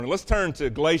Let's turn to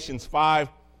Galatians 5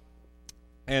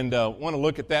 and want to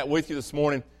look at that with you this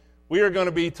morning. We are going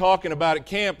to be talking about at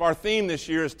camp. Our theme this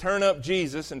year is Turn Up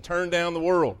Jesus and Turn Down the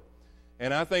World.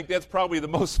 And I think that's probably the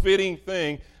most fitting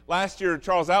thing. Last year,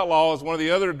 Charles Outlaw is one of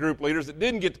the other group leaders that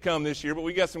didn't get to come this year, but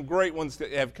we got some great ones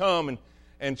that have come.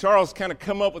 And Charles kind of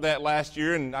come up with that last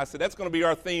year, and I said that's going to be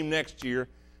our theme next year,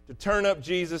 to turn up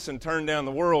Jesus and turn down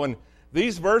the world. And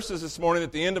these verses this morning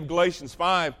at the end of Galatians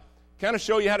 5 kind of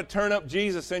show you how to turn up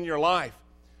Jesus in your life.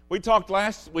 We talked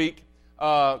last week,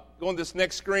 go on this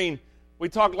next screen, we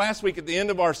talked last week at the end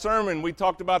of our sermon, we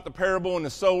talked about the parable and the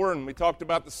sower, and we talked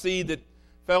about the seed that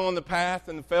fell on the path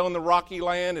and fell in the rocky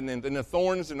land, and then the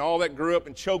thorns and all that grew up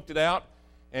and choked it out.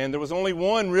 And there was only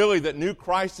one really that knew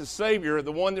Christ as Savior,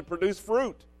 the one that produced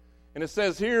fruit. And it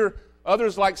says here,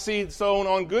 others like seed sown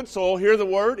on good soil, hear the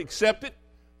word, accept it,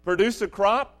 produce a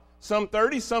crop, some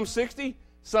 30, some 60,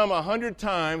 some 100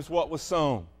 times what was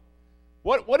sown.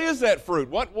 What is that fruit?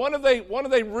 What are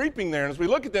they reaping there? And as we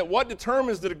look at that, what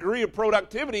determines the degree of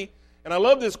productivity? And I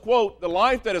love this quote, the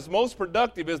life that is most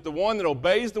productive is the one that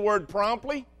obeys the word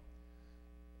promptly,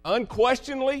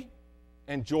 unquestioningly,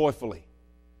 and joyfully.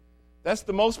 That's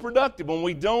the most productive. When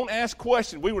we don't ask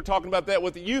questions, we were talking about that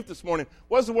with the youth this morning.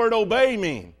 What does the word obey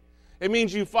mean? It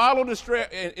means you follow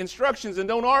instructions and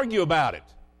don't argue about it.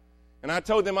 And I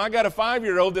told them I got a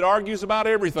 5-year-old that argues about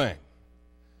everything.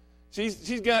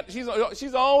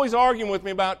 She's always arguing with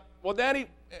me about, well, Daddy,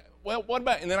 well, what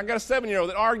about? And then I got a 7-year-old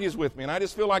that argues with me, and I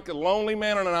just feel like a lonely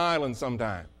man on an island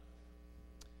sometimes.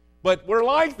 But we're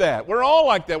like that. We're all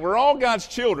like that. We're all God's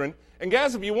children. And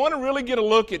guys, if you want to really get a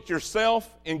look at yourself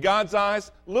in God's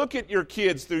eyes, look at your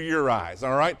kids through your eyes,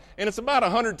 all right? And it's about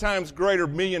 100 times greater,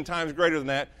 1,000,000 times greater than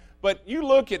that. But you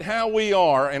look at how we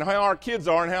are and how our kids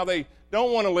are and how they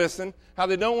don't want to listen, how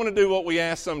they don't want to do what we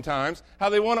ask sometimes, how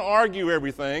they want to argue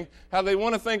everything, how they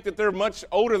want to think that they're much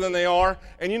older than they are.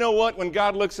 And you know what? When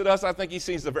God looks at us, I think He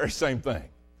sees the very same thing.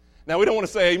 Now, we don't want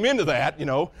to say amen to that,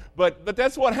 but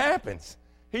that's what happens.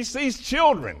 He sees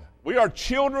children. We are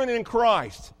children in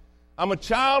Christ. I'm a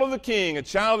child of the King,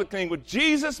 with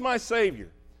Jesus my Savior.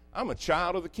 I'm a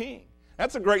child of the King.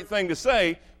 That's a great thing to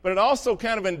say, but it also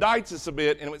kind of indicts us a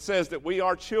bit, and it says that we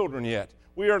are children yet.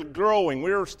 We are growing.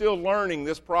 We are still learning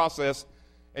this process.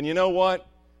 And you know what?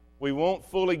 We won't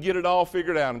fully get it all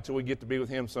figured out until we get to be with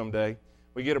Him someday.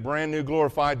 We get a brand new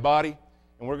glorified body,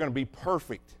 and we're going to be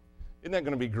perfect. Isn't that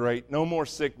going to be great? No more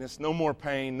sickness, no more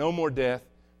pain, no more death.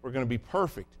 We're going to be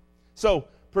perfect. So,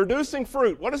 producing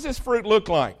fruit. What does this fruit look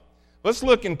like? Let's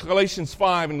look in Galatians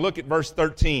 5 and look at verse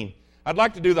 13. I'd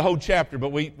like to do the whole chapter, but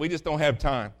we just don't have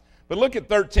time. But look at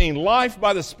 13. Life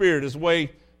by the Spirit is the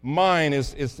way mine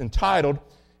is entitled.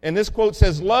 And this quote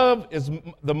says, love is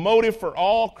the motive for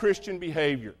all Christian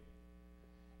behavior.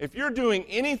 If you're doing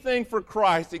anything for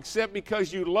Christ except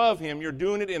because you love Him, you're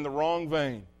doing it in the wrong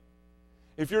vein.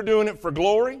 If you're doing it for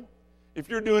glory, if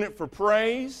you're doing it for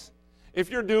praise, if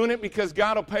you're doing it because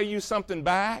God will pay you something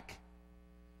back,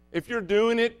 if you're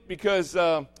doing it because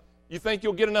you think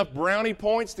you'll get enough brownie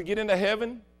points to get into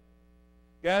heaven,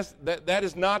 guys, that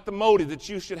is not the motive that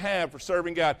you should have for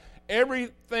serving God.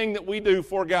 Everything that we do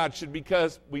for God should be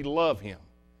because we love Him,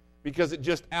 because it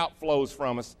just outflows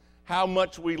from us how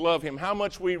much we love Him, how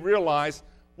much we realize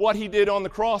what He did on the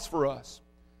cross for us,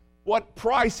 what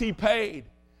price He paid,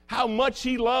 how much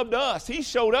He loved us. He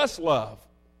showed us love.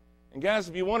 And guys,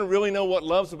 if you want to really know what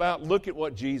love's about, look at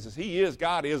what Jesus, He is,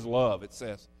 God is love, it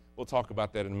says. We'll talk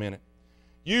about that in a minute.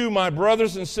 You, my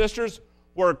brothers and sisters,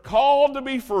 were called to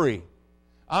be free.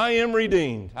 I am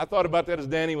redeemed. I thought about that as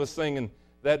Danny was singing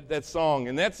that song,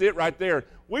 and that's it right there.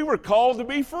 We were called to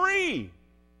be free.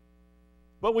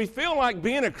 But we feel like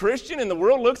being a Christian, and the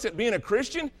world looks at being a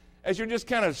Christian as you're just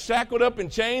kind of shackled up in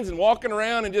chains and walking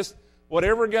around and just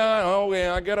whatever God, oh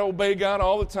yeah, I got to obey God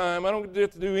all the time. I don't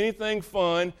get to do anything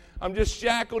fun. I'm just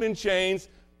shackled in chains.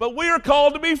 But we are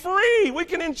called to be free. We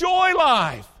can enjoy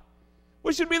life.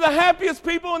 We should be the happiest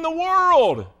people in the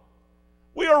world.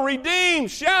 We are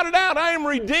redeemed. Shout it out. I am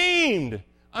redeemed.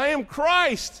 I am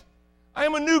Christ. I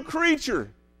am a new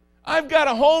creature. I've got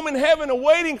a home in heaven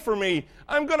awaiting for me.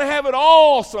 I'm going to have it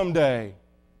all someday.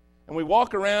 And we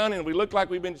walk around and we look like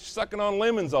we've been sucking on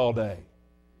lemons all day.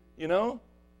 You know?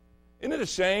 Isn't it a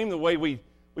shame the way we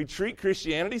treat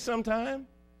Christianity sometimes?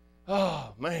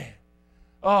 Oh, man.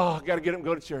 Oh, I got to get up and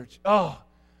go to church. Oh,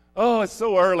 it's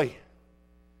so early.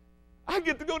 I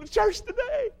get to go to church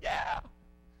today. Yeah.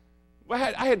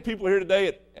 I had people here today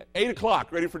at 8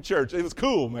 o'clock ready for church. It was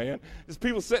cool, man. There's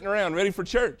people sitting around ready for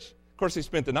church. Of course, they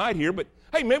spent the night here, but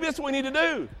hey, maybe that's what we need to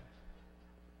do.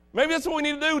 Maybe that's what we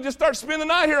need to do. Just start spending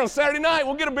the night here on Saturday night.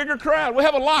 We'll get a bigger crowd. We'll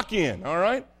have a lock-in, all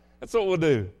right? That's what we'll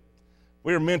do.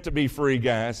 We're meant to be free,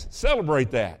 guys.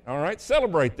 Celebrate that, all right?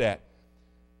 Celebrate that.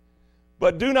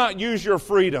 But do not use your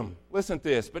freedom. Listen to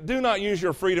this. But do not use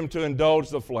your freedom to indulge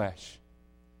the flesh.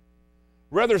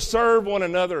 Rather, serve one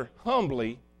another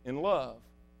humbly in love.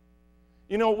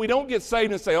 You know, we don't get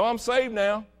saved and say, oh, I'm saved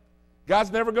now.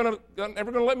 God's never gonna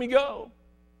let me go.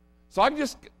 So I can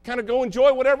just kind of go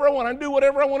enjoy whatever I want. I can do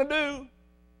whatever I want to do.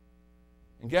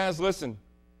 And guys, listen,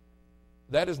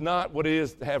 that is not what it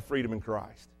is to have freedom in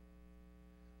Christ.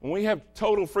 When we have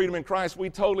total freedom in Christ, we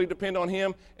totally depend on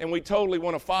Him, and we totally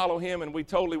want to follow Him, and we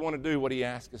totally want to do what He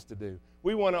asks us to do.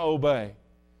 We want to obey.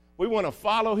 We want to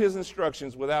follow His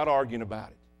instructions without arguing about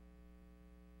it.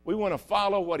 We want to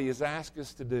follow what He has asked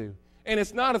us to do. And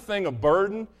it's not a thing of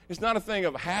burden. It's not a thing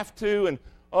of have to and,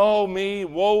 oh, me,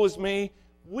 woe is me.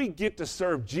 We get to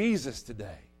serve Jesus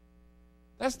today.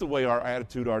 That's the way our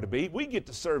attitude ought to be. We get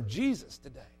to serve Jesus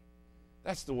today.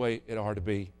 That's the way it ought to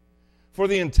be. For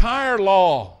the entire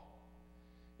law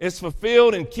is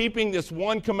fulfilled in keeping this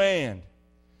one command.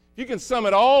 You can sum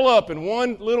it all up in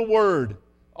one little word.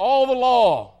 All the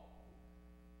law.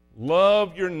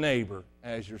 Love your neighbor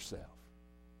as yourself.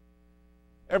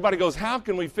 Everybody goes, how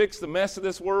can we fix the mess of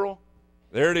this world?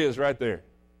 There it is right there.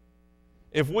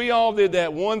 If we all did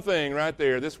that one thing right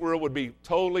there, this world would be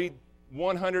totally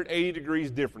 180 degrees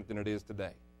different than it is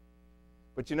today.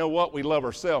 But you know what? We love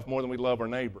ourselves more than we love our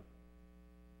neighbor.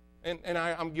 And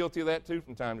I'm guilty of that too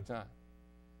from time to time.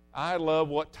 I love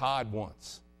what Todd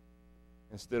wants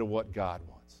instead of what God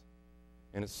wants.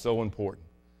 And it's so important.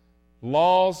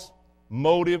 Law's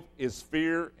motive is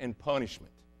fear and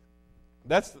punishment.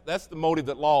 That's the motive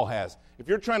that law has. If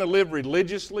you're trying to live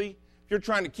religiously, if you're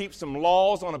trying to keep some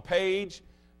laws on a page,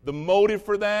 the motive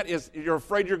for that is you're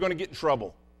afraid you're going to get in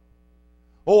trouble.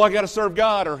 Oh, I got to serve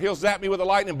God, or He'll zap me with a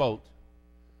lightning bolt.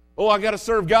 Oh, I got to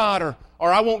serve God, or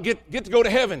I won't get to go to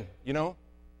heaven, you know.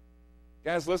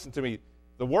 Guys, listen to me.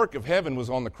 The work of heaven was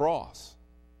on the cross.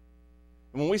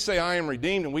 And when we say, I am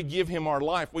redeemed, and we give Him our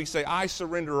life, we say, I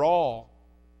surrender all.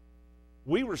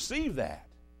 We receive that.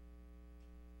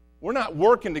 We're not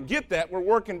working to get that. We're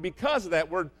working because of that.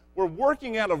 We're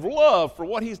working out of love for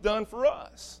what He's done for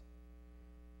us.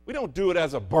 We don't do it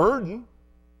as a burden.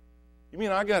 You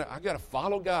mean I got to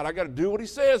follow God? I got to do what He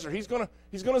says, or He's gonna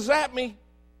zap me.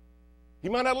 He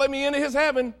might not let me into His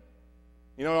heaven.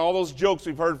 You know, all those jokes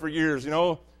we've heard for years. You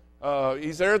know,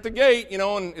 He's there at the gate. You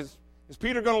know, and is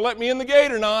Peter going to let me in the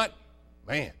gate or not?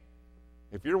 Man,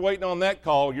 if you're waiting on that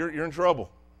call, you're in trouble.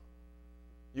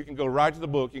 You can go right to the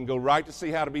book. You can go right to see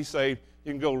how to be saved.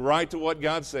 You can go right to what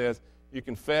God says. You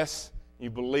confess, you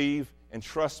believe, and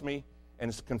trust me,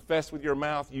 and confess with your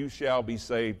mouth, you shall be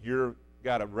saved. You've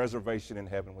got a reservation in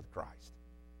heaven with Christ.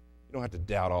 You don't have to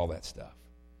doubt all that stuff.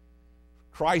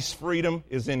 Christ's freedom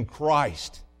is in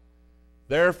Christ.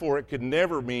 Therefore, it could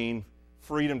never mean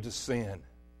freedom to sin.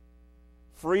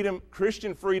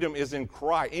 Christian freedom is in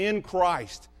Christ. In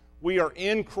Christ. We are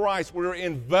in Christ. We're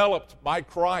enveloped by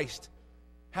Christ.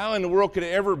 How in the world could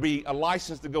it ever be a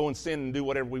license to go and sin and do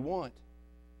whatever we want?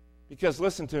 Because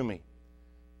listen to me,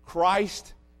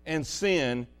 Christ and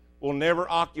sin will never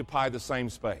occupy the same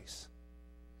space.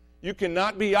 You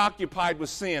cannot be occupied with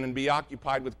sin and be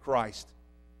occupied with Christ.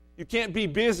 You can't be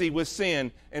busy with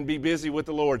sin and be busy with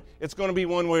the Lord. It's going to be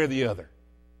one way or the other.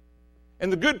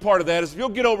 And the good part of that is if you'll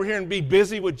get over here and be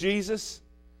busy with Jesus,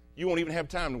 you won't even have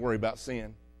time to worry about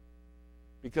sin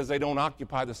because they don't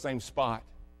occupy the same spot.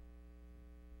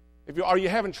 Are you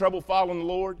having trouble following the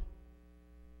Lord?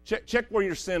 Check where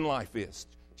your sin life is.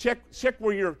 Check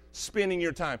where you're spending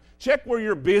your time. Check where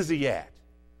you're busy at.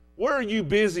 Where are you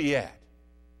busy at?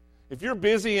 If you're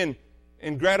busy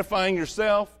in gratifying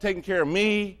yourself, taking care of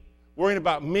me, worrying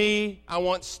about me, I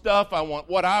want stuff, I want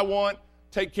what I want,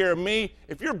 take care of me.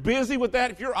 If you're busy with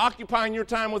that, if you're occupying your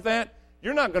time with that,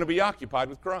 you're not going to be occupied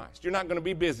with Christ. You're not going to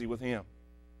be busy with Him.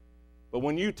 But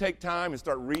when you take time and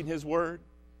start reading His Word,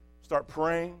 start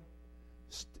praying,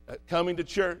 coming to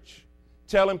church,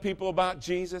 telling people about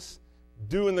Jesus,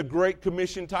 doing the Great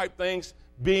Commission type things,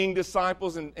 being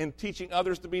disciples and teaching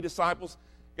others to be disciples,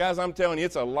 guys, I'm telling you,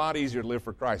 it's a lot easier to live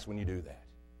for Christ when you do that.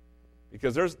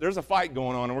 Because there's a fight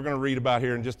going on, and we're going to read about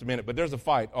here in just a minute, but there's a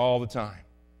fight all the time.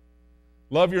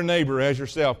 Love your neighbor as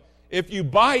yourself. If you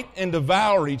bite and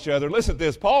devour each other, listen to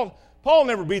this. Paul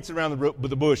never beats around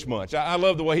the bush much. I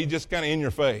love the way he's just kind of in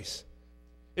your face.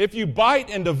 If you bite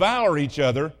and devour each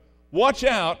other, watch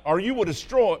out, or you will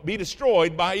be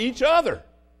destroyed by each other.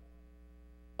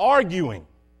 Arguing.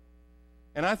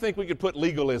 And I think we could put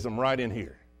legalism right in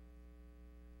here.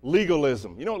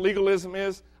 Legalism. You know what legalism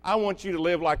is? I want you to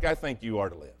live like I think you are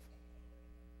to live.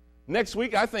 Next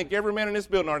week, I think every man in this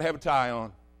building ought to have a tie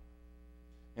on.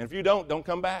 And if you don't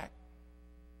come back.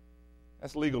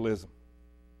 That's legalism.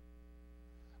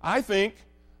 I think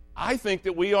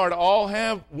that we are to all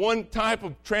have one type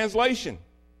of translation.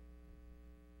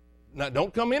 Now,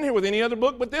 don't come in here with any other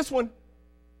book but this one.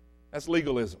 That's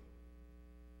legalism.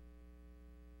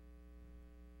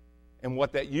 And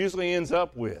what that usually ends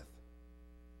up with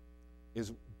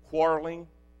is quarreling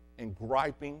and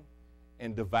griping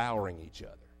and devouring each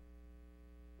other.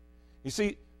 You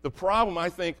see, the problem, I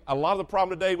think, a lot of the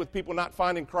problem today with people not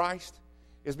finding Christ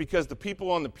is because the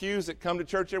people on the pews that come to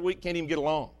church every week can't even get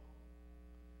along.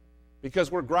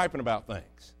 Because we're griping about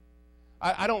things.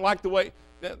 I don't like the way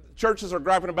churches are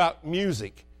griping about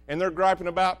music, and they're griping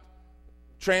about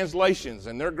translations,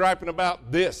 and they're griping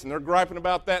about this, and they're griping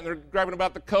about that, and they're griping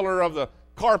about the color of the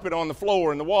carpet on the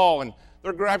floor and the wall, and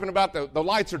they're griping about the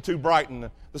lights are too bright, and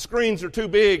the screens are too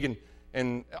big,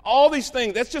 and all these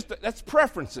things. That's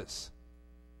preferences.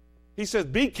 He says,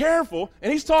 be careful,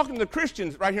 and he's talking to the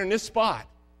Christians right here in this spot.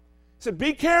 He said,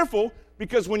 be careful,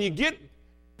 because when you get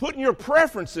putting your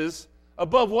preferences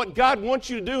above what God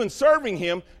wants you to do in serving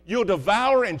Him, you'll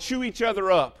devour and chew each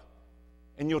other up,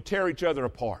 and you'll tear each other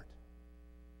apart.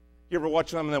 You ever watch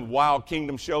some of them Wild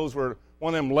Kingdom shows where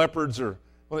one of them leopards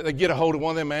they get a hold of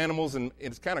one of them animals, and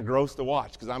it's kind of gross to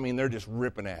watch because, they're just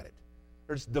ripping at it.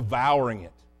 They're just devouring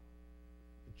it,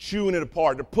 chewing it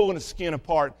apart. They're pulling the skin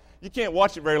apart. You can't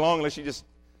watch it very long unless you just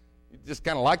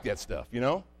kind of like that stuff, you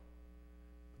know?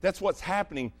 That's what's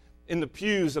happening in the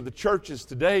pews of the churches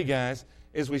today, guys,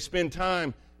 is we spend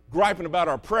time griping about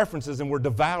our preferences and we're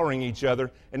devouring each other,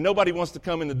 and nobody wants to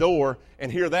come in the door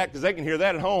and hear that because they can hear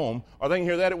that at home or they can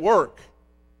hear that at work.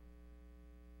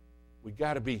 We've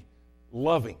got to be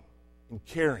loving and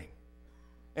caring.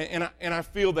 And I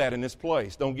feel that in this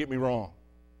place, don't get me wrong.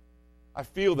 I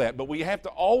feel that, but we have to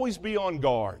always be on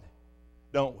guard,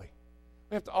 don't we?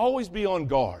 We have to always be on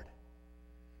guard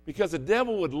because the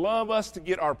devil would love us to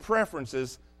get our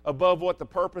preferences above what the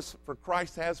purpose for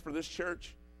Christ has for this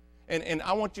church. And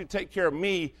I want you to take care of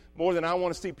me more than I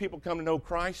want to see people come to know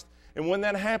Christ. And when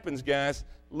that happens, guys,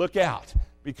 look out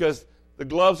because the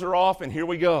gloves are off and here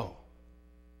we go.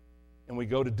 And we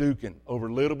go to duking over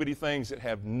little bitty things that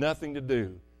have nothing to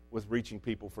do with reaching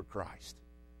people for Christ.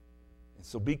 And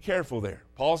so be careful there.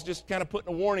 Paul's just kind of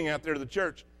putting a warning out there to the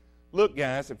church. Look,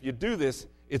 guys, if you do this,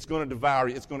 it's going to devour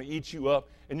you. It's going to eat you up,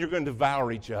 and you're going to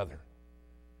devour each other.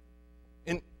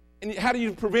 And how do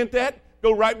you prevent that?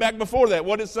 Go right back before that.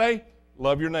 What did it say?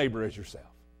 Love your neighbor as yourself.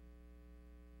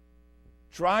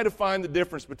 Try to find the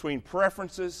difference between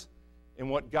preferences and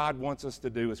what God wants us to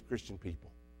do as Christian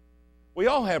people. We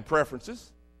all have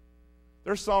preferences.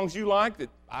 There's songs you like that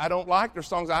I don't like. There's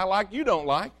songs I like you don't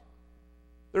like.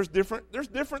 There's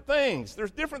different things.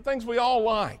 There's different things we all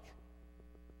like.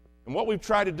 And what we've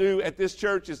tried to do at this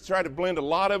church is try to blend a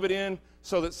lot of it in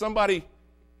so that somebody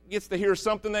gets to hear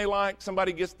something they like,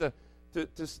 somebody gets to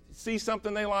see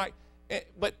something they like.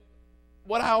 But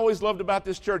what I always loved about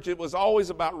this church, it was always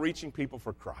about reaching people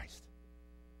for Christ.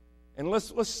 And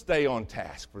let's stay on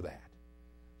task for that.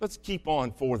 Let's keep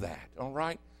on for that, all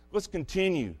right? Let's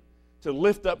continue to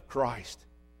lift up Christ.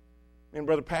 Me and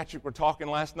Brother Patrick were talking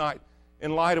last night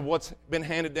in light of what's been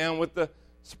handed down with the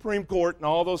Supreme Court and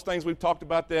all those things. We've talked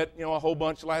about that, a whole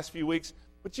bunch the last few weeks.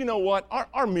 But you know what?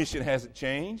 Our mission hasn't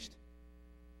changed.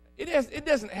 It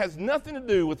has nothing to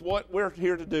do with what we're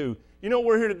here to do. You know what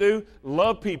we're here to do?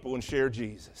 Love people and share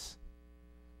Jesus.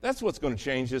 That's what's going to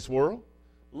change this world.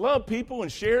 Love people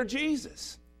and share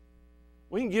Jesus.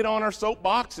 We can get on our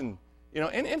soapbox and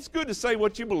it's good to say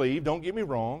what you believe. Don't get me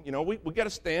wrong. We got to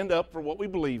stand up for what we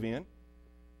believe in.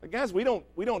 But guys, we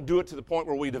don't do it to the point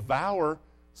where we devour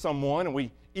someone and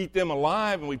we eat them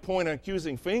alive and we point an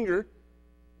accusing finger.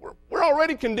 We're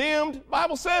already condemned. The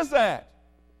Bible says that.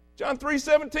 John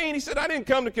 3:17, he said, I didn't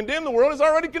come to condemn the world. It's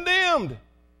already condemned.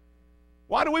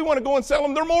 Why do we want to go and tell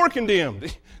them they're more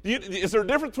condemned? Is there a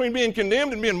difference between being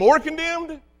condemned and being more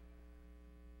condemned?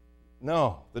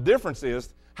 No. The difference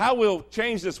is how we'll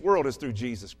change this world is through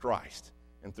Jesus Christ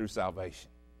and through salvation.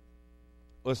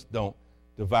 Let's don't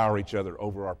devour each other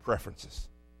over our preferences.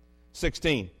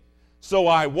 16. So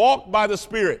I walk by the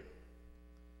Spirit,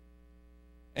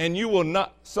 and you will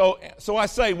not. So I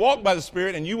say, walk by the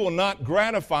Spirit, and you will not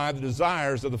gratify the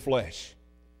desires of the flesh.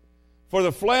 For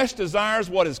the flesh desires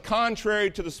what is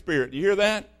contrary to the Spirit. Do you hear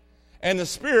that? And the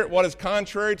Spirit what is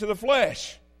contrary to the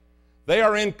flesh. They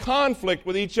are in conflict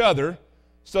with each other,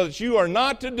 so that you are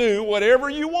not to do whatever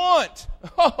you want.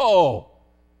 Oh,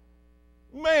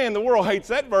 man, the world hates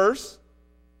that verse.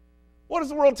 What does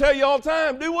the world tell you all the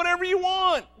time? Do whatever you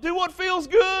want. Do what feels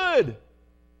good.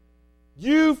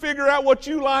 You figure out what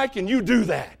you like and you do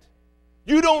that.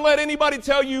 You don't let anybody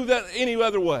tell you that any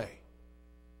other way.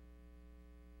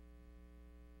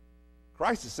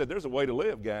 Christ has said there's a way to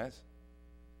live, guys.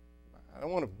 I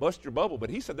don't want to bust your bubble, but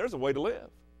he said there's a way to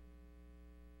live.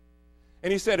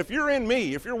 And he said, if you're in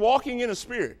me, if you're walking in a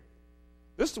spirit,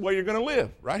 this is the way you're going to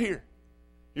live, right here.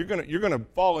 You're going to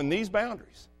fall in these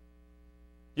boundaries.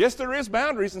 Yes, there is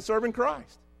boundaries in serving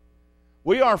Christ.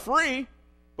 We are free,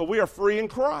 but we are free in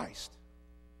Christ.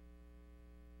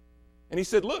 And he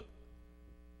said, look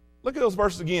at those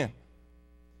verses again.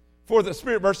 For the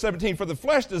spirit, verse 17, for the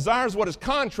flesh desires what is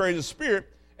contrary to the spirit,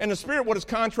 and the spirit what is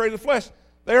contrary to the flesh.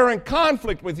 They are in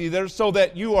conflict with each other, so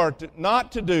that you are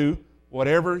not to do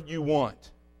whatever you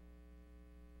want.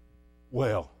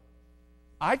 Well,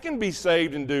 I can be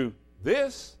saved and do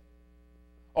this,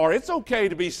 or it's okay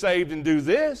to be saved and do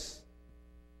this,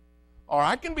 or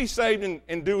I can be saved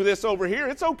and do this over here.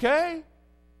 It's okay.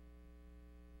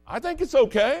 I think it's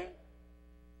okay.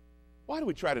 Why do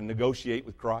we try to negotiate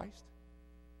with Christ?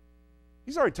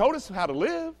 He's already told us how to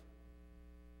live.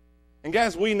 And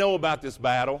guys, we know about this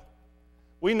battle.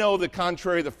 We know the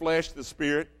contrary of the flesh to the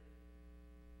spirit.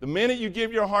 The minute you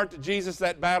give your heart to Jesus,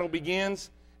 that battle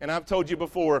begins. And I've told you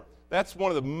before, that's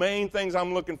one of the main things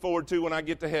I'm looking forward to when I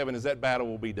get to heaven is that battle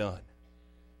will be done.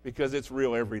 Because it's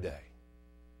real every day.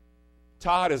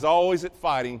 Todd is always at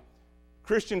fighting.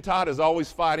 Christian Todd is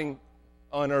always fighting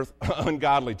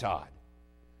ungodly Todd.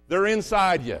 They're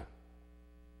inside you.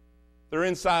 They're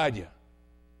inside you.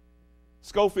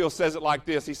 Schofield says it like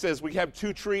this. He says, we have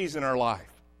two trees in our life.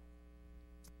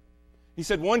 He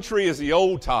said one tree is the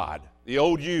old Todd, the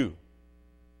old you,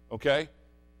 okay?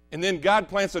 And then God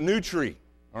plants a new tree,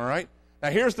 all right? Now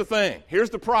here's the thing.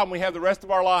 Here's the problem we have the rest of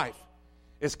our life.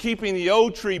 It's keeping the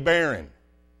old tree barren.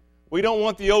 We don't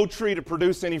want the old tree to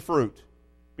produce any fruit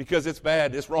because it's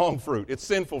bad, it's wrong fruit, it's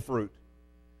sinful fruit.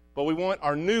 But we want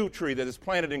our new tree that is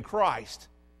planted in Christ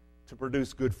to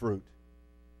produce good fruit.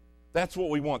 That's what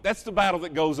we want. That's the battle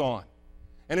that goes on.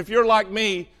 And if you're like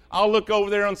me, I'll look over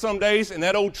there on some days and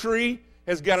that old tree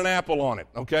has got an apple on it,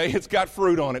 okay? It's got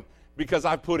fruit on it because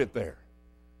I put it there.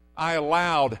 I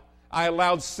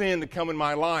allowed sin to come in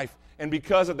my life, and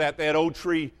because of that old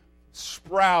tree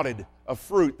sprouted a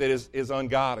fruit that is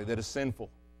ungodly, that is sinful.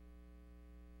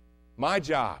 My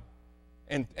job,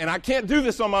 and I can't do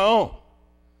this on my own.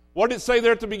 What did it say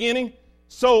there at the beginning?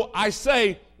 So I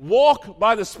say, walk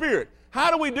by the Spirit. How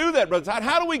do we do that, Brother Todd?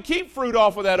 How do we keep fruit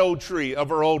off of that old tree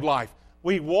of our old life?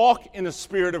 We walk in the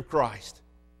Spirit of Christ.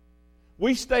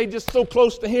 We stay just so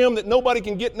close to Him that nobody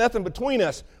can get nothing between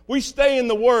us. We stay in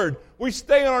the Word. We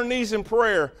stay on our knees in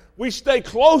prayer. We stay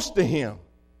close to Him.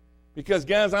 Because,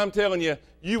 guys, I'm telling you,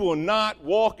 you will not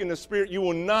walk in the Spirit. You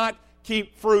will not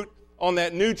keep fruit on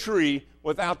that new tree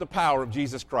without the power of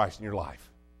Jesus Christ in your life.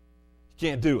 You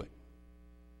can't do it.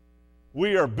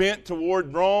 We are bent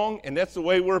toward wrong, and that's the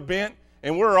way we're bent,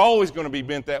 and we're always going to be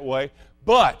bent that way.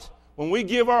 But when we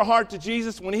give our heart to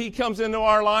Jesus, when He comes into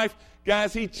our life,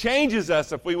 guys, He changes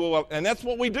us if we will. And that's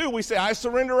what we do. We say, I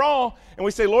surrender all. And we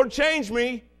say, Lord, change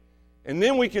me. And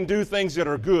then we can do things that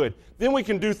are good. Then we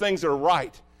can do things that are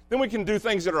right. Then we can do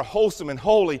things that are wholesome and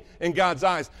holy in God's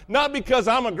eyes. Not because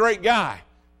I'm a great guy,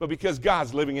 but because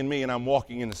God's living in me and I'm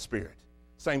walking in the Spirit.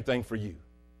 Same thing for you.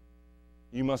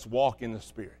 You must walk in the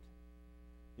Spirit.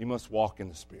 You must walk in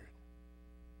the Spirit.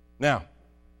 Now,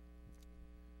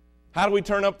 how do we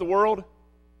turn up the world?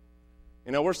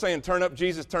 You know, we're saying turn up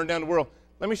Jesus, turn down the world.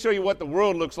 Let me show you what the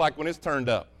world looks like when it's turned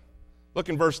up. Look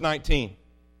in verse 19.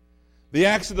 The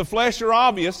acts of the flesh are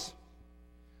obvious.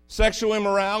 Sexual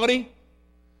immorality,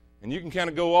 and you can kind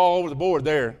of go all over the board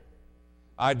there.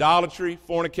 Idolatry,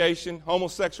 fornication,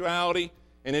 homosexuality,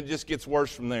 and it just gets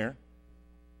worse from there.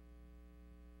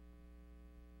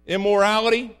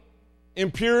 Immorality,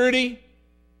 impurity,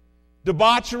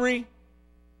 debauchery,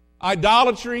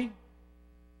 idolatry,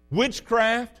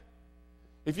 witchcraft.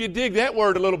 If you dig that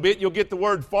word a little bit, you'll get the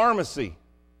word pharmacy,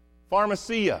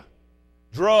 pharmacia,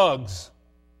 drugs.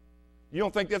 You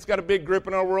don't think that's got a big grip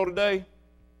in our world today?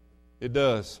 It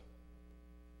does.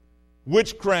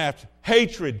 Witchcraft,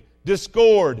 hatred,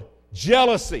 discord,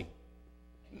 jealousy.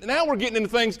 Now we're getting into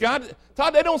things, God,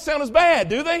 Todd, they don't sound as bad,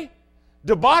 do they?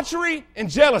 Debauchery and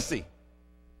jealousy.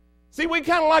 See, we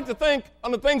kind of like to think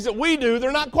on the things that we do,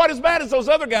 they're not quite as bad as those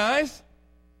other guys.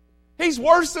 He's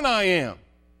worse than I am.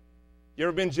 You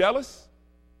ever been jealous?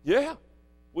 Yeah,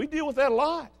 we deal with that a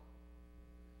lot.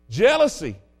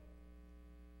 Jealousy.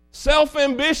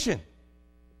 Self-ambition.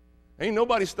 Ain't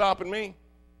nobody stopping me.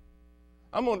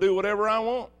 I'm going to do whatever I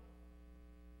want.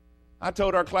 I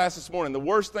told our class this morning, the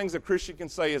worst things a Christian can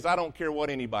say is, I don't care what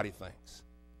anybody thinks.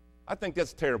 I think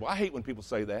that's terrible. I hate when people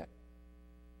say that.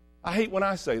 I hate when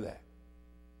I say that.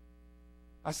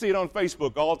 I see it on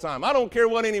Facebook all the time. I don't care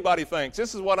what anybody thinks.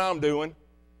 This is what I'm doing.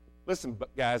 Listen,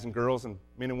 guys and girls and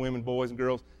men and women, boys and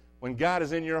girls, when God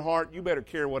is in your heart, you better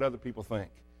care what other people think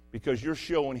because you're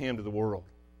showing Him to the world.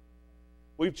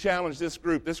 We've challenged this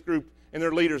group and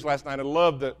their leaders last night. I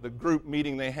love the group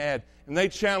meeting they had, and they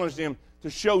challenged them to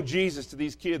show Jesus to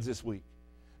these kids this week.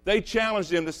 They challenged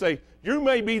them to say, you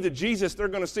may be the Jesus they're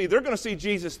going to see. They're going to see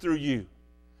Jesus through you.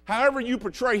 However you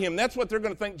portray Him, that's what they're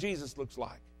going to think Jesus looks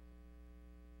like.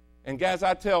 And guys,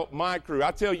 I tell my crew,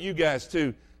 I tell you guys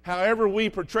too, however we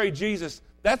portray Jesus,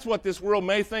 that's what this world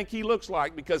may think He looks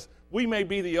like because we may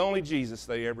be the only Jesus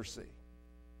they ever see.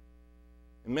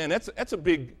 And man, that's a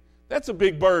big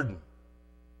burden.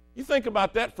 You think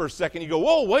about that for a second, you go,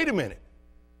 whoa, wait a minute.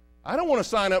 I don't want to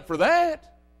sign up for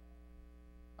that.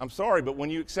 I'm sorry, but when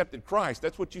you accepted Christ,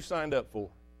 that's what you signed up for.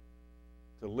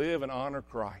 To live and honor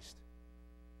Christ.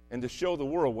 And to show the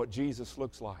world what Jesus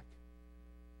looks like.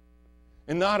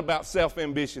 And not about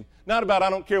self-ambition. Not about I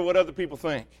don't care what other people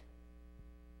think.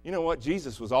 You know what?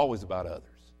 Jesus was always about others.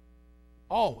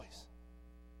 Always.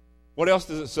 What else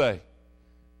does it say?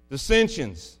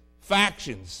 Dissensions,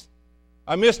 factions.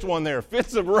 I missed one there.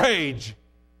 Fits of rage.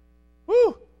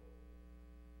 Woo!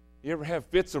 You ever have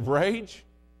fits of rage?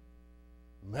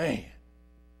 Man,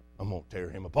 I'm going to tear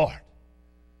him apart.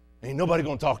 Ain't nobody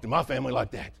going to talk to my family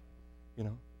like that. You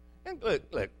know? And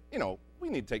look, you know, we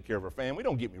need to take care of our family.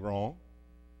 Don't get me wrong.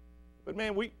 But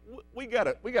man, we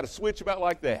gotta switch about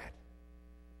like that.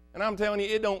 And I'm telling you,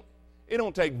 it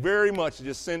don't take very much to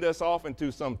just send us off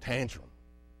into some tantrum.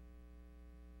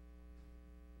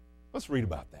 Let's read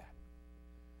about that.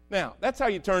 Now, that's how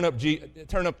you turn up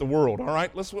the world, all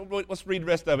right? Let's read the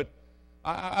rest of it.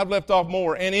 I've left off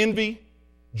more. And envy,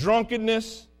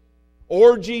 drunkenness,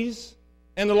 orgies,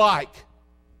 and the like.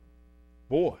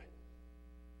 Boy,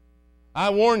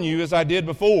 I warn you, as I did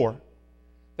before,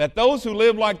 that those who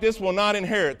live like this will not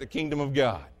inherit the kingdom of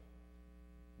God.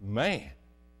 Man.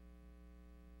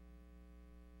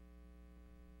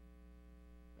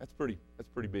 That's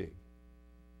pretty big.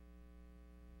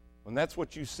 When that's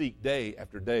what you seek day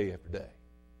after day after day.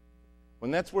 When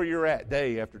that's where you're at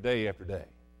day after day after day.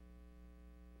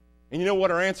 And you know what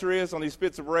our answer is on these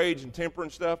fits of rage and temper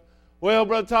and stuff? Well,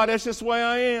 Brother Todd, that's just the way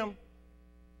I am.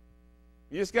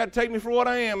 You just got to take me for what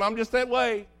I am. I'm just that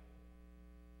way.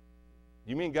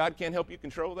 You mean God can't help you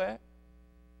control that?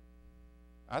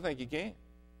 I think He can.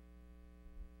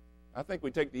 I think we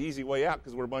take the easy way out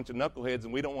because we're a bunch of knuckleheads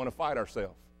and we don't want to fight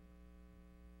ourselves.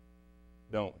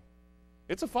 Don't we?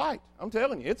 It's a fight. I'm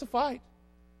telling you, it's a fight.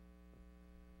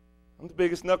 I'm the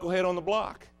biggest knucklehead on the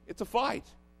block. It's a fight.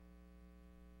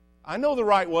 I know the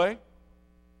right way,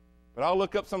 but I'll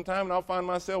look up sometime and I'll find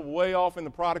myself way off in the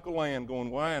prodigal land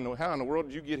going, how in the world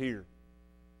did you get here?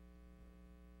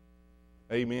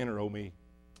 Amen or oh me?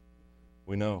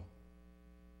 We know.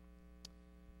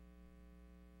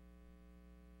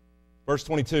 Verse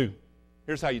 22.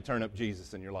 Here's how you turn up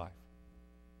Jesus in your life.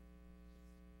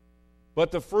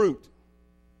 But the fruit,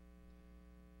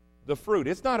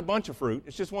 it's not a bunch of fruit.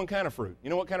 It's just one kind of fruit. You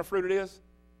know what kind of fruit it is?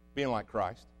 Being like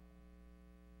Christ.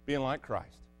 Being like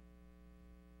Christ.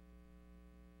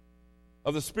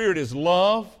 Of the Spirit is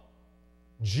love,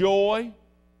 joy,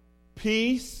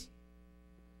 peace,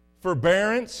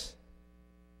 forbearance,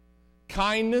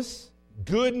 kindness,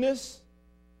 goodness,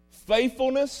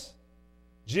 faithfulness,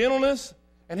 gentleness.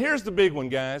 And here's the big one,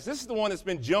 guys. This is the one that's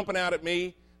been jumping out at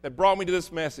me that brought me to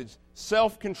this message.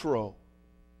 Self-control.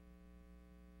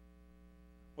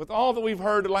 With all that we've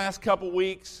heard the last couple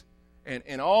weeks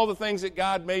and all the things that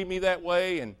God made me that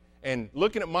way and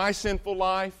looking at my sinful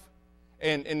life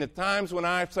and the times when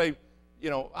I say, you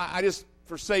know, I just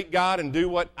forsake God and do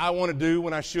what I want to do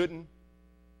when I shouldn't.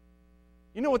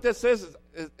 You know what that says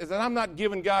is that I'm not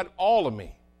giving God all of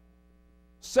me.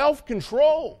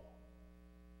 Self-control.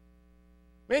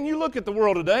 Man, you look at the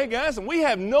world today, guys, and we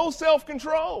have no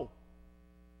self-control.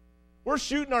 We're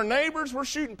shooting our neighbors. We're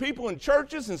shooting people in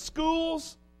churches and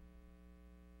schools.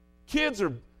 Kids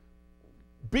are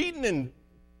beating and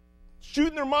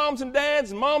shooting their moms and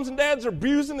dads are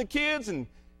abusing the kids, and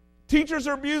teachers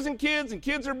are abusing kids, and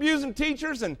kids are abusing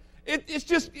teachers, and it's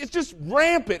just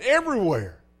rampant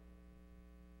everywhere.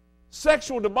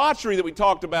 Sexual debauchery that we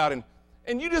talked about,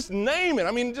 and you just name it.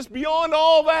 I mean, just beyond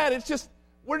all that, it's just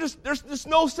there's just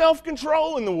no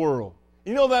self-control in the world.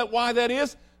 You know why that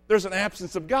is? There's an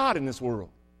absence of God in this world.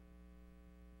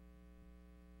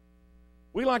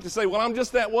 We like to say, well, I'm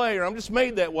just that way, or I'm just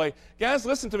made that way. Guys,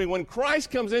 listen to me. When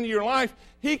Christ comes into your life,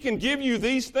 He can give you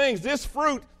these things, this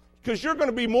fruit, because you're going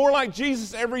to be more like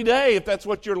Jesus every day if that's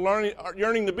what you're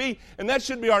yearning to be. And that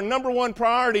should be our number one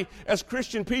priority as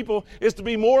Christian people, is to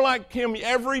be more like Him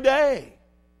every day.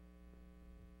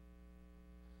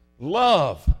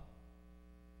 Love.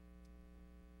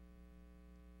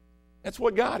 That's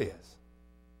what God is.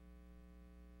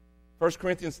 1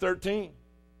 Corinthians 13,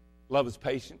 love is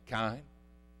patient, kind,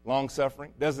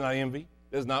 long-suffering, does not envy,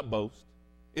 does not boast,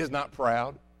 is not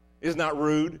proud, is not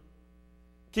rude,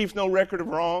 keeps no record of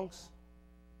wrongs.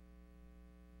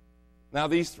 Now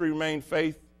these three remain: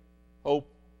 faith, hope,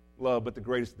 love, but the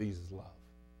greatest of these is love.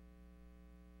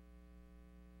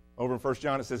 Over in 1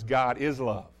 John it says God is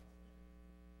love.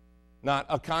 Not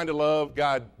a kind of love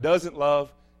God doesn't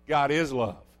love. God is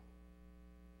love.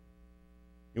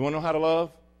 You want to know how to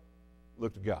love?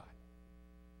 Look to God.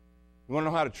 You want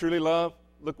to know how to truly love?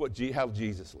 Look how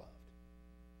Jesus loved.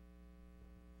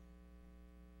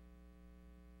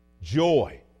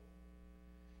 Joy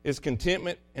is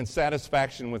contentment and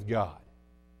satisfaction with God.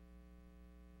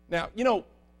 Now, you know,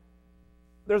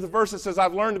 there's a verse that says,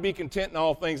 I've learned to be content in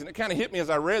all things, and it kind of hit me as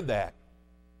I read that.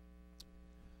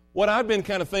 What I've been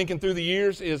kind of thinking through the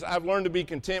years is I've learned to be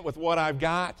content with what I've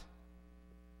got,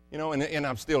 you know, and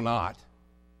I'm still not.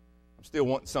 I'm still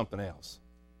wanting something else.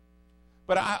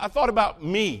 But I thought about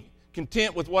me,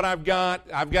 content with what I've got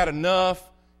enough,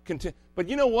 content. But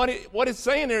you know what it's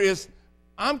saying there is,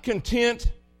 I'm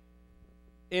content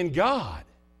in God.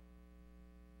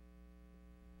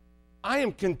 I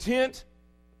am content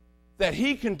that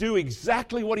He can do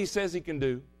exactly what He says He can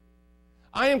do.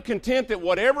 I am content that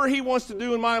whatever He wants to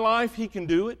do in my life, He can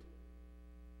do it.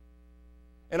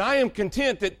 And I am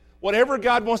content that whatever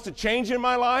God wants to change in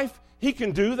my life, He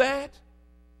can do that.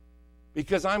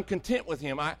 Because I'm content with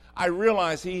Him. I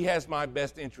realize He has my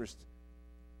best interest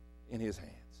in His hands.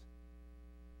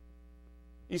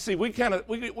 You see,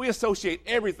 we associate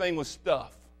everything with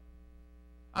stuff.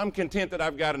 I'm content that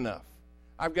I've got enough.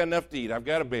 I've got enough to eat. I've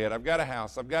got a bed. I've got a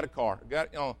house. I've got a car.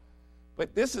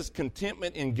 But this is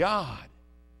contentment in God.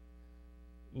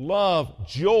 Love,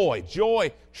 joy.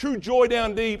 True joy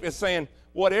down deep is saying,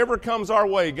 whatever comes our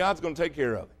way, God's going to take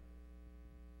care of it.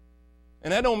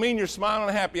 And that don't mean you're smiling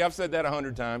and happy. I've said that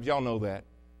 100 times. Y'all know that.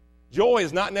 Joy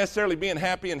is not necessarily being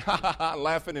happy and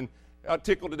laughing and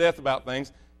tickled to death about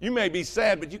things. You may be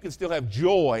sad, but you can still have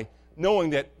joy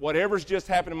knowing that whatever's just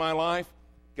happened in my life,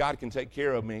 God can take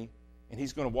care of me, and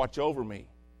He's going to watch over me, and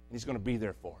He's going to be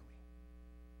there for me.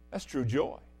 That's true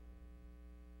joy.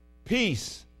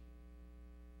 Peace.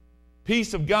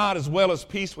 Peace of God as well as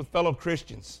peace with fellow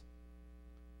Christians.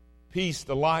 Peace,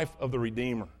 the life of the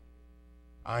Redeemer.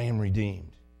 I am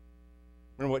redeemed.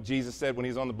 Remember what Jesus said when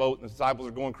He's on the boat and the disciples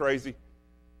are going crazy?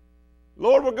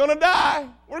 Lord, we're going to die.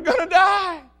 We're going to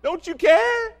die. Don't you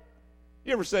care?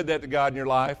 You ever said that to God in your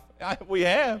life? We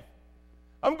have.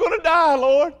 I'm going to die,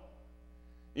 Lord.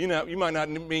 You know, you might not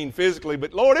mean physically,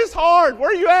 but Lord, it's hard. Where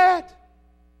are you at?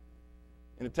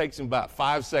 And it takes Him about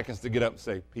 5 seconds to get up and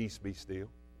say, peace, be still.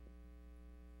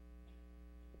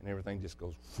 And everything just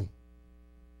goes, whoom.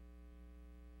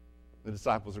 The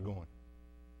disciples are going,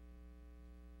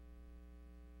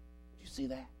 you see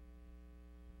that?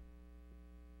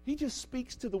 He just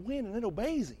speaks to the wind and it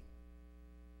obeys Him.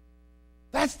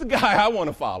 That's the guy I want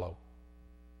to follow.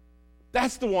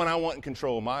 That's the one I want in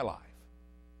control of my life.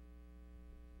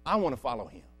 I want to follow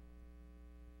Him.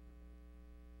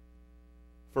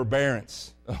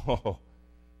 Forbearance. Oh,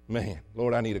 man.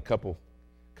 Lord, I need a couple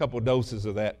doses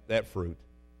of that fruit.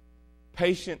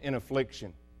 Patient in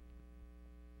affliction.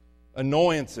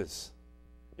 Annoyances.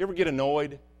 You ever get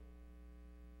annoyed?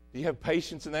 Do you have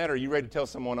patience in that, or are you ready to tell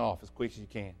someone off as quick as you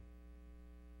can?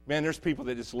 Man, there's people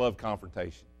that just love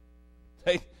confrontation.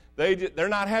 They're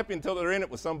not happy until they're in it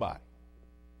with somebody.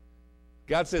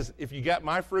 God says, if you got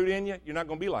my fruit in you, you're not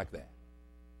going to be like that.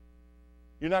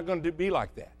 You're not going to be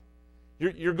like that.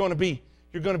 You're going to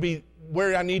be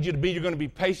where I need you to be. You're going to be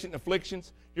patient in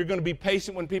afflictions. You're going to be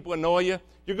patient when people annoy you.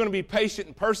 You're going to be patient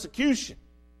in persecution.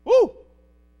 Woo!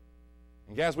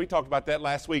 And guys, we talked about that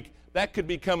last week. That could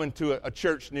be coming to a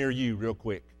church near you real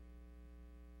quick.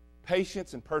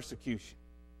 Patience and persecution.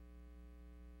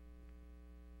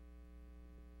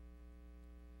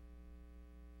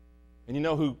 And you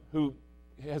know who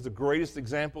has the greatest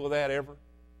example of that ever?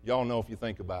 Y'all know if you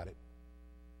think about it.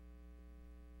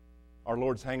 Our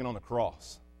Lord's hanging on the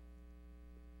cross.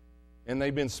 And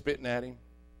they've been spitting at Him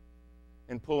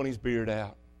and pulling His beard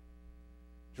out,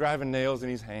 driving nails in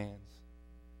His hands,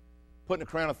 putting a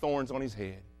crown of thorns on His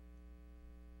head.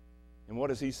 And what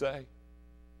does He say?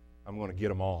 I'm going to get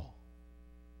them all.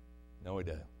 No, He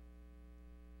doesn't.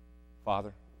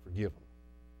 Father, forgive them.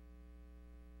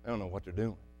 They don't know what they're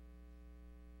doing.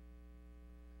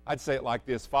 I'd say it like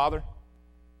this: Father,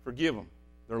 forgive them.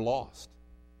 They're lost.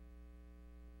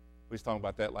 We was talking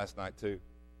about that last night too.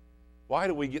 Why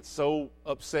do we get so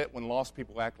upset when lost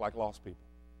people act like lost people?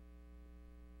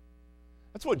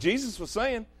 That's what Jesus was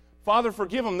saying. Father,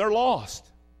 forgive them. They're lost.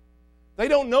 They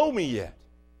don't know me yet.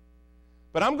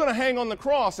 But I'm going to hang on the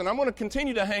cross, and I'm going to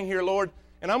continue to hang here, Lord,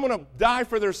 and I'm going to die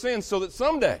for their sins so that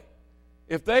someday,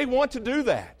 if they want to do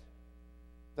that,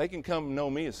 they can come know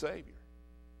me as Savior.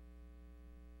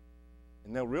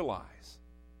 And they'll realize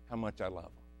how much I love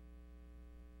them.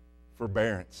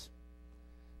 Forbearance.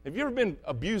 Have you ever been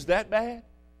abused that bad?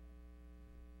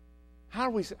 How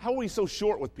are we so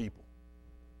short with people?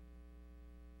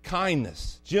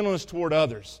 Kindness, gentleness toward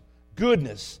others,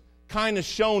 goodness, kindness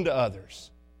shown to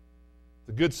others.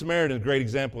 The Good Samaritan is a great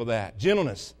example of that.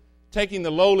 Gentleness, taking the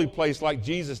lowly place like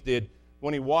Jesus did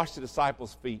when he washed the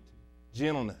disciples' feet.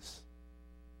 Gentleness.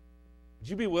 Would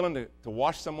you be willing to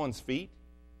wash someone's feet?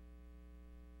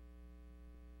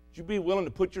 Would you be willing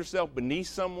to put yourself beneath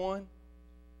someone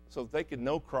so that they could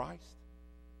know Christ?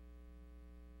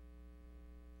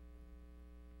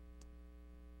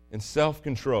 And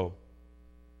self-control.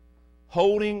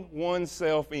 Holding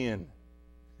oneself in.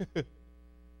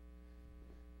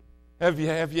 Have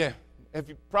you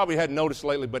probably hadn't noticed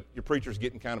lately, but your preacher's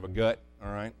getting kind of a gut,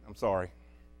 all right? I'm sorry.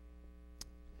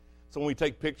 So when we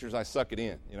take pictures, I suck it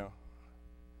in, you know.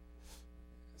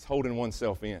 It's holding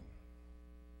oneself in.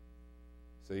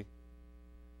 See?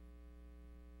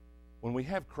 When we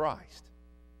have Christ,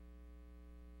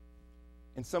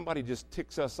 and somebody just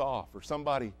ticks us off, or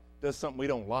somebody does something we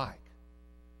don't like,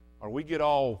 or we get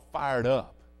all fired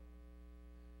up,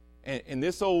 and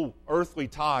this old earthly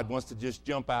Todd wants to just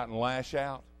jump out and lash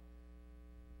out,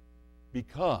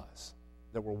 because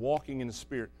that we're walking in the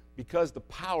Spirit, because the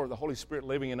power of the Holy Spirit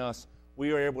living in us,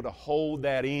 we are able to hold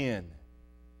that in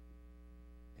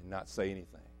and not say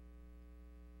anything.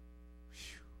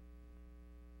 Whew.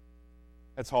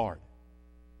 That's hard.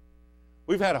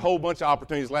 We've had a whole bunch of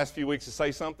opportunities the last few weeks to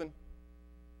say something.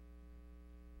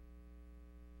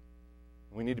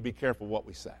 We need to be careful what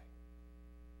we say.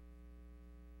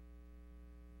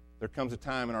 There comes a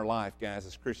time in our life, guys,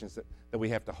 as Christians, that we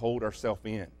have to hold ourselves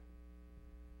in.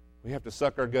 We have to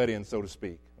suck our gut in, so to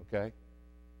speak, okay?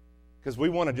 Because we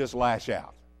want to just lash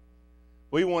out.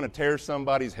 We want to tear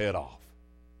somebody's head off.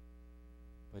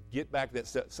 But get back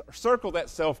circle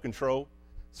that self-control.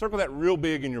 Circle that real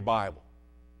big in your Bible.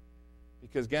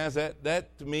 Because, guys,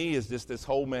 that to me is just this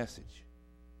whole message.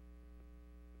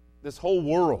 This whole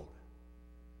world.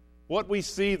 What we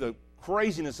see, the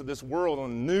craziness of this world on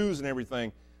the news and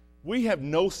everything, we have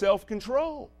no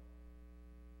self-control.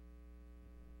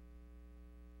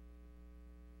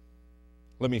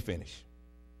 Let me finish.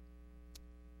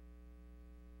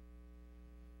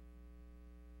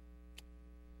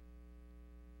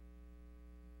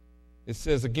 It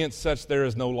says, against such there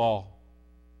is no law.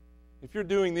 If you're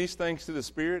doing these things to the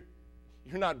Spirit,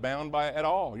 you're not bound by it at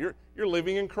all. You're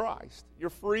living in Christ.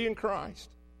 You're free in Christ.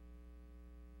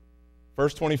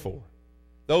 Verse 24.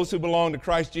 Those who belong to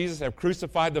Christ Jesus have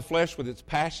crucified the flesh with its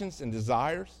passions and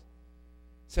desires.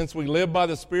 Since we live by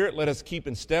the Spirit, let us keep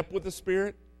in step with the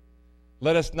Spirit.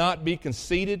 Let us not be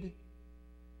conceited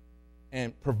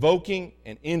and provoking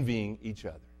and envying each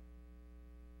other.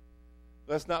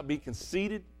 Let's not be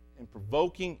conceited and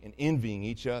provoking and envying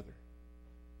each other.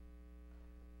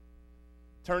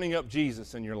 Turning up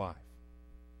Jesus in your life.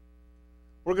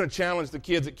 We're going to challenge the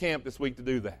kids at camp this week to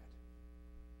do that.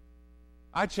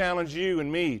 I challenge you and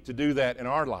me to do that in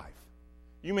our life.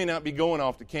 You may not be going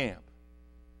off to camp,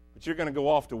 but you're going to go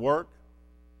off to work.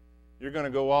 You're going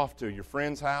to go off to your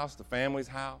friend's house, the family's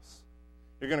house.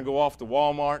 You're going to go off to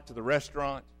Walmart, to the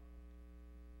restaurant.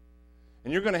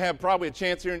 And you're going to have probably a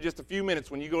chance here in just a few minutes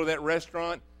when you go to that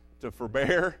restaurant to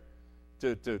forbear,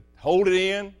 to hold it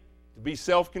in, to be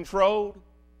self-controlled.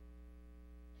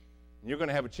 And you're going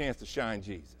to have a chance to shine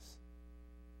Jesus.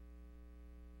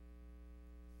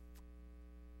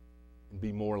 And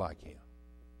be more like Him.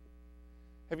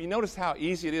 Have you noticed how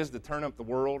easy it is to turn up the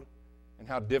world and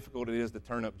how difficult it is to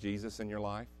turn up Jesus in your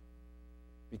life?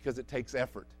 Because it takes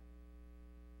effort.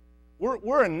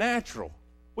 We're a natural.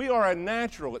 We are a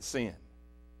natural at sin.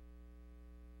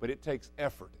 But it takes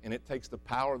effort, and it takes the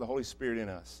power of the Holy Spirit in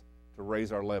us to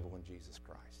raise our level in Jesus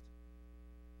Christ.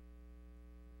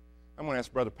 I'm going to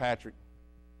ask Brother Patrick,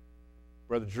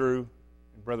 Brother Drew,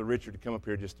 and Brother Richard to come up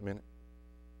here just a minute.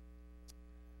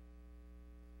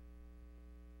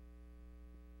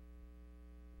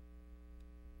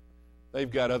 They've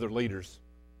got other leaders,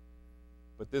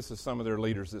 but this is some of their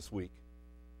leaders this week.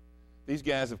 These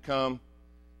guys have come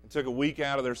and took a week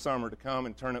out of their summer to come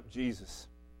and turn up Jesus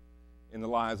in the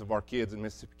lives of our kids in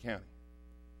Mississippi County.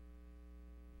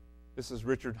 This is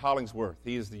Richard Hollingsworth.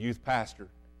 He is the youth pastor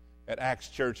at Acts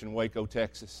Church in Waco,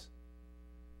 Texas.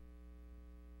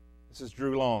 This is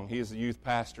Drew Long. He is the youth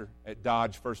pastor at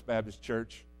Dodge First Baptist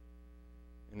Church.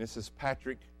 And this is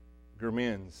Patrick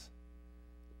Germins.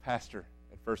 pastor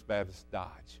at First Baptist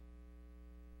Dodge.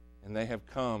 And they have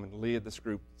come and led this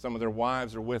group. Some of their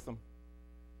wives are with them.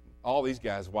 All these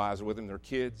guys' wives are with them, their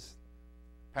kids.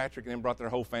 Patrick and them brought their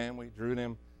whole family. Drew and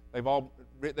them, they've all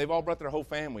brought their whole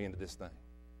family into this thing.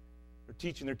 They're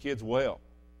teaching their kids well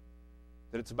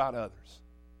that it's about others.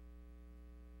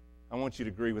 I want you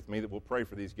to agree with me that we'll pray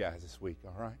for these guys this week,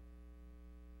 all right?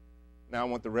 Now I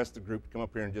want the rest of the group to come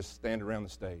up here and just stand around the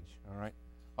stage, all right?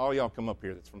 All y'all come up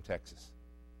here that's from Texas.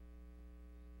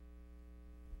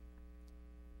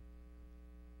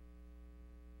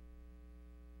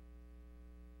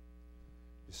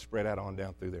 Just spread out on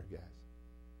down through there, guys.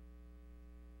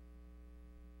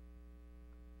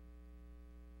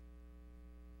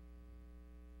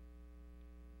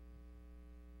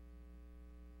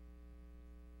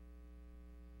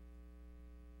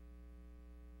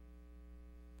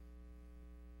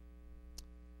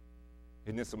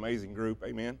 Isn't this amazing group?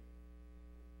 Amen.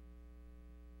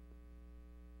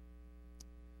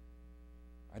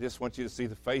 I just want you to see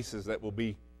the faces that will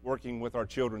be working with our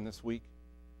children this week.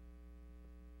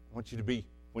 I want you to be,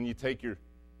 when you take your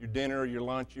dinner or your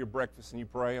lunch or your breakfast and you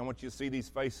pray, I want you to see these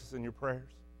faces in your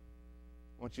prayers.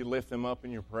 I want you to lift them up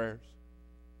in your prayers.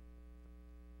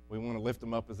 We want to lift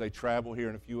them up as they travel here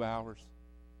in a few hours.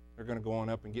 They're going to go on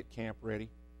up and get camp ready.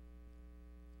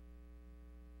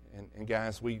 And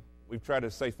guys, we've tried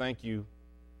to say thank you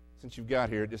since you've got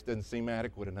here. It just doesn't seem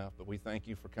adequate enough, but we thank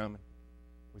you for coming.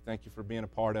 We thank you for being a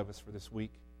part of us for this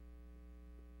week.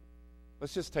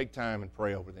 Let's just take time and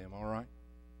pray over them, all right?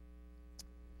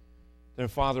 Then,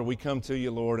 Father, we come to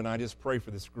you, Lord, and I just pray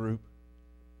for this group.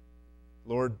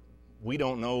 Lord, we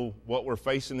don't know what we're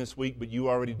facing this week, but you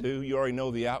already do. You already know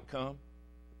the outcome.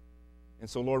 And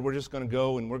so, Lord, we're just going to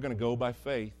go, and we're going to go by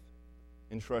faith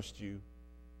and trust you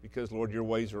because, Lord, your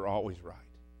ways are always right.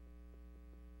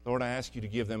 Lord, I ask you to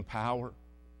give them power,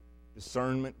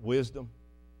 discernment, wisdom.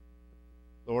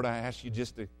 Lord, I ask you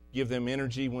just to give them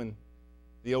energy when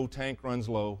the old tank runs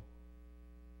low.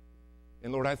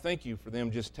 And Lord, I thank you for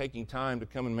them just taking time to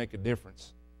come and make a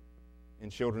difference in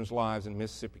children's lives in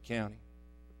Mississippi County.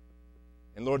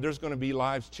 And Lord, there's going to be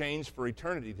lives changed for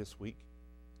eternity this week.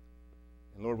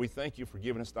 And Lord, we thank you for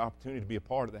giving us the opportunity to be a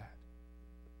part of that.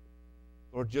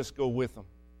 Lord, just go with them.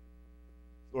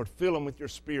 Lord, fill them with your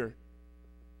Spirit.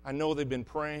 I know they've been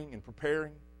praying and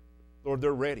preparing. Lord,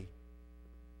 they're ready.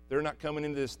 They're not coming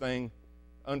into this thing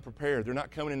unprepared. They're not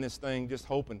coming in this thing just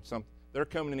hoping something. They're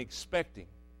coming in expecting.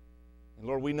 And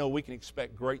Lord, we know we can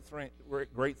expect great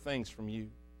things from you.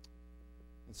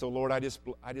 And so, Lord, I just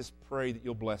pray that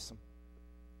you'll bless them.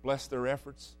 Bless their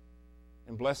efforts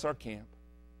and bless our camp.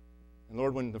 And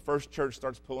Lord, when the first church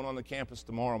starts pulling on the campus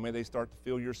tomorrow, may they start to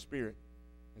feel your Spirit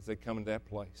as they come into that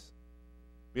place.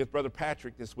 Be with Brother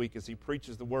Patrick this week as he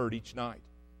preaches the word each night.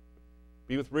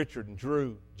 Be with Richard and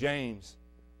Drew, James,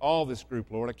 all this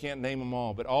group, Lord. I can't name them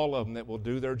all, but all of them that will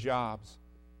do their jobs.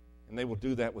 And they will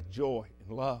do that with joy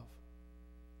and love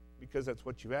because that's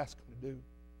what you've asked them to do.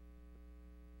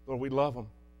 Lord, we love them.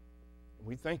 And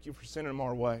we thank you for sending them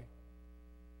our way.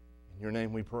 In your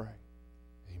name we pray.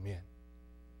 Amen.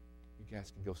 You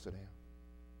guys can go sit down.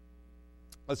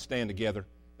 Let's stand together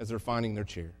as they're finding their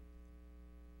chair.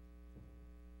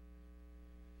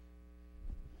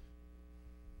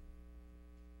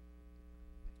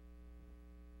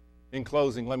 In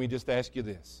closing, let me just ask you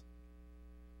this.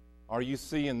 Are you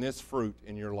seeing this fruit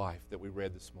in your life that we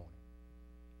read this morning?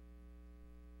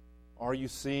 Are you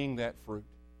seeing that fruit?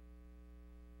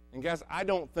 And guys, I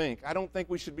don't think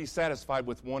we should be satisfied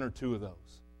with one or two of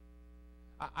those.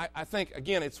 I think,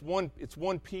 again, it's one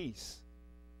piece.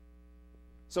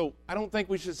 So I don't think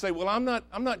we should say, well, I'm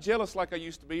not jealous like I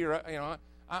used to be, or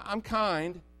I'm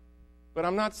kind, but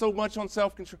I'm not so much on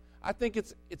self-control. I think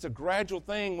it's a gradual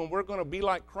thing when we're going to be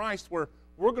like Christ, where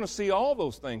we're going to see all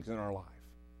those things in our life.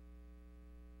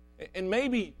 And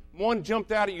maybe one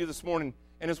jumped out at you this morning,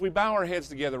 and as we bow our heads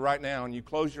together right now, and you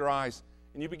close your eyes,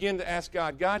 and you begin to ask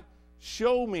God,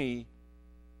 show me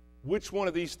which one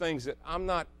of these things that I'm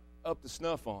not up to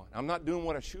snuff on. I'm not doing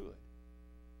what I should.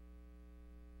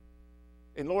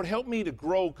 And Lord, help me to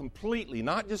grow completely,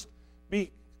 not just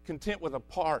be content with a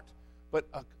part, but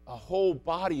a whole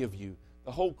body of you,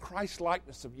 the whole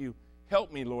Christ-likeness of you.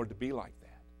 Help me, Lord, to be like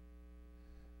that.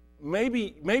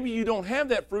 Maybe you don't have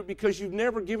that fruit because you've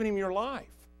never given him your life.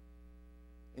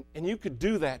 And you could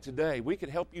do that today. We could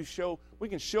help you we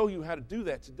can show you how to do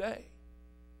that today.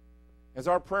 As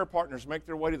our prayer partners make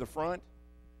their way to the front,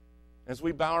 as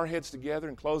we bow our heads together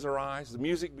and close our eyes, the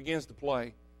music begins to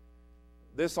play.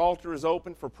 This altar is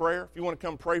open for prayer. If you want to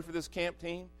come pray for this camp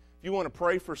team, if you want to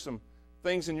pray for some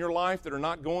things in your life that are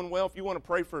not going well, if you want to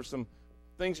pray for some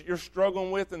things that you're struggling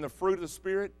with in the fruit of the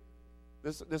Spirit,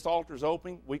 this altar is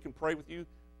open. We can pray with you.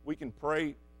 We can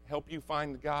pray, help you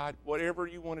find God. Whatever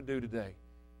you want to do today,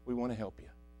 we want to help you.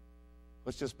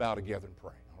 Let's just bow together and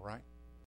pray, all right?